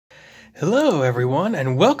Hello everyone,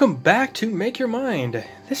 and welcome back to Make Your Mind.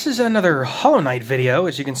 This is another Hollow Knight video.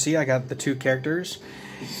 As you can see, I got the two characters.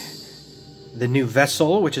 The new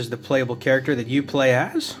Vessel, which is the playable character that you play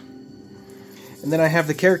as. And then I have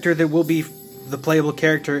the character that will be the playable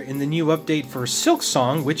character in the new update for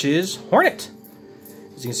Silksong, which is Hornet.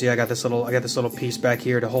 As you can see, I got this little piece back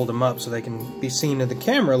here to hold them up so they can be seen in the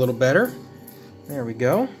camera a little better. There we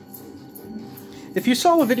go. If you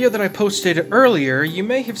saw a video that I posted earlier, you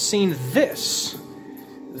may have seen this.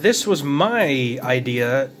 This was my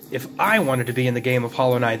idea if I wanted to be in the game of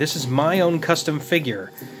Hollow Knight. This is my own custom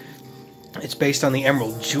figure. It's based on the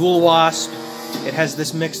Emerald Jewel Wasp. It has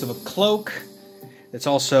this mix of a cloak. It's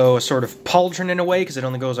also a sort of pauldron in a way, because it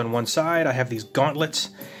only goes on one side. I have these gauntlets.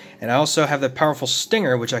 And I also have the powerful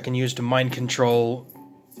stinger, which I can use to mind control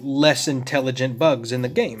less intelligent bugs in the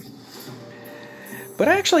game. But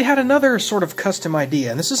I actually had another sort of custom idea,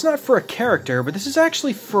 and this is not for a character, but this is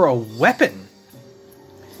actually for a weapon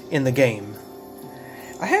in the game.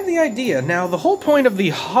 I have the idea. Now, the whole point of the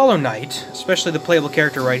Hollow Knight, especially the playable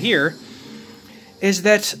character right here, is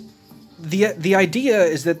that the idea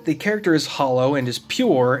is that the character is hollow and is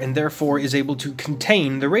pure, and therefore is able to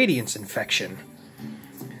contain the Radiance infection.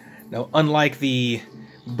 Now, unlike the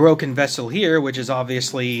broken vessel here, which is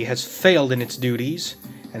obviously has failed in its duties,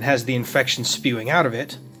 and has the infection spewing out of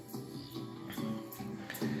it,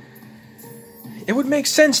 it would make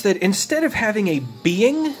sense that instead of having a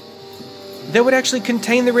being that would actually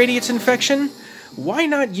contain the Radiance infection, why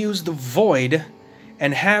not use the Void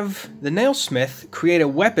and have the Nailsmith create a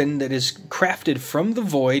weapon that is crafted from the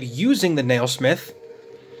Void using the Nailsmith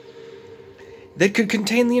that could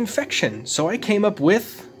contain the infection? So I came up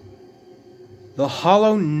with the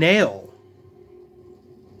Hollow Nail.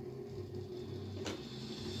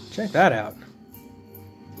 Check that out.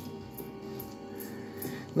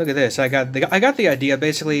 Look at this. I got the idea.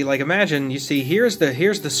 Basically, like, imagine, you see, here's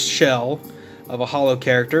the shell of a hollow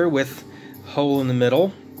character with a hole in the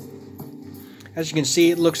middle. As you can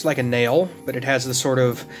see, it looks like a nail, but it has the sort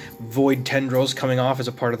of void tendrils coming off as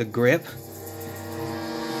a part of the grip.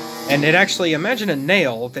 And it actually, imagine a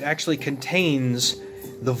nail that actually contains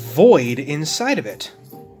the void inside of it.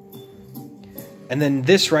 And then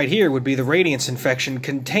this right here would be the Radiance infection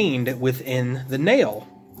contained within the nail.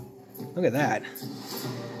 Look at that.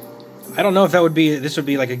 I don't know if this would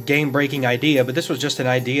be like a game-breaking idea, but this was just an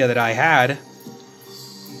idea that I had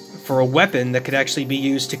for a weapon that could actually be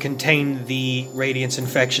used to contain the Radiance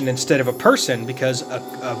infection instead of a person, because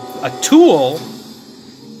a tool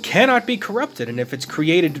cannot be corrupted, and if it's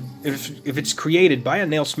created by a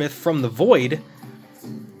nailsmith from the void,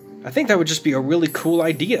 I think that would just be a really cool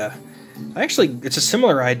idea. Actually, it's a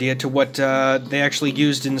similar idea to what they actually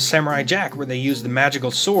used in Samurai Jack, where they used the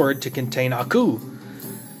magical sword to contain Aku.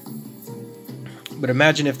 But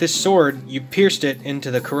imagine if this sword, you pierced it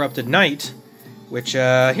into the corrupted knight, which,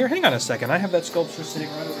 here, hang on a second, I have that sculpture sitting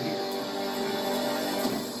right over here.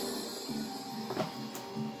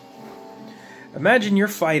 Imagine you're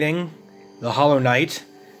fighting the Hollow Knight,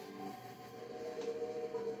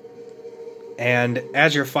 and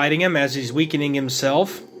as you're fighting him, as he's weakening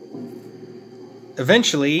himself,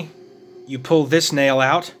 eventually, you pull this nail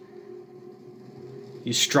out,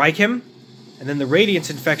 you strike him, and then the Radiance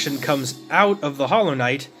infection comes out of the Hollow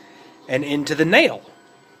Knight and into the nail.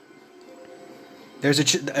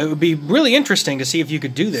 It would be really interesting to see if you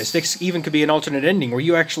could do this. This even could be an alternate ending where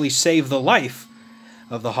you actually save the life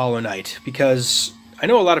of the Hollow Knight, because I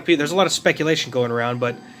know a lot of people, there's a lot of speculation going around,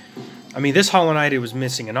 but I mean, this Hollow Knight, it was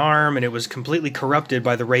missing an arm, and it was completely corrupted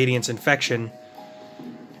by the Radiance infection,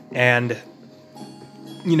 and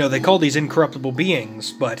you know, they call these incorruptible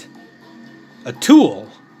beings, but a tool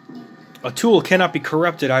cannot be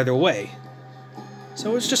corrupted either way.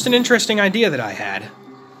 So it's just an interesting idea that I had.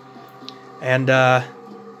 And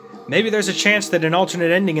maybe there's a chance that an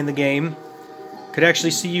alternate ending in the game could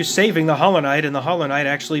actually see you saving the Hollow Knight, and the Hollow Knight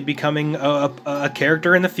actually becoming a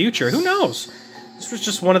character in the future. Who knows? This was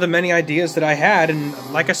just one of the many ideas that I had, and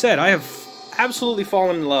like I said, I have absolutely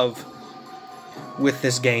fallen in love with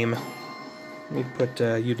this game. Let me put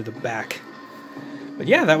you to the back. But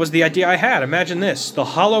yeah, that was the idea I had. Imagine this, the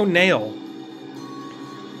Hollow Nail.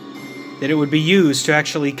 That it would be used to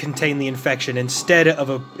actually contain the infection instead of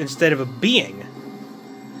a being.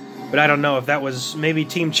 But I don't know if that was, maybe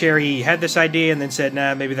Team Cherry had this idea and then said,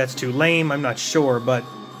 nah, maybe that's too lame, I'm not sure, but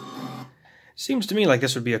it seems to me like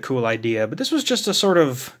this would be a cool idea. But this was just a sort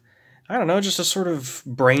of, I don't know, just a sort of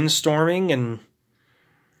brainstorming and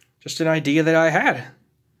just an idea that I had.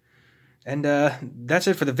 And that's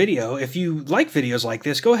it for the video. If you like videos like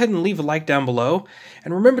this, go ahead and leave a like down below.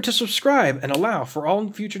 And remember to subscribe and allow for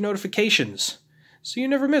all future notifications. so you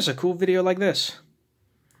never miss a cool video like this.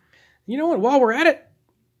 You know what, while we're at it,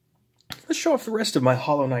 let's show off the rest of my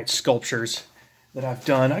Hollow Knight sculptures that I've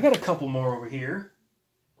done. I got a couple more over here.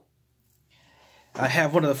 I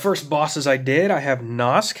have one of the first bosses I did. I have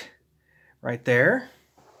Nosk right there.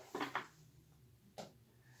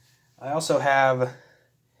 I also have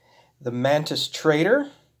the Mantis Trader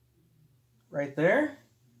right there.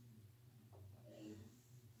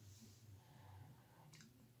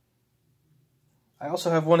 I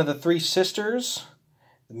also have one of the three sisters,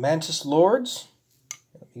 the Mantis Lords.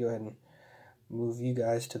 Let me go ahead and move you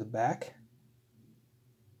guys to the back.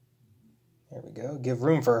 There we go. Give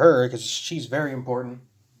room for her because she's very important.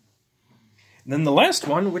 And then the last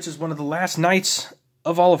one, which is one of the last knights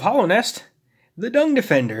of all of Hollow Nest, the Dung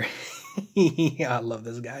Defender. I love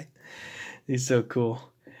this guy. He's so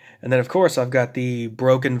cool. And then, of course, I've got the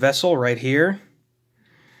Broken Vessel right here. And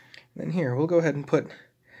then here, we'll go ahead and put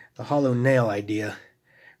the Hollow Nail idea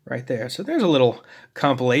right there. So there's a little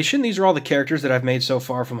compilation. These are all the characters that I've made so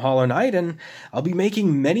far from Hollow Knight, and I'll be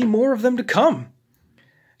making many more of them to come.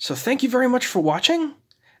 So thank you very much for watching,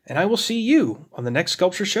 and I will see you on the next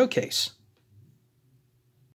Sculpture Showcase.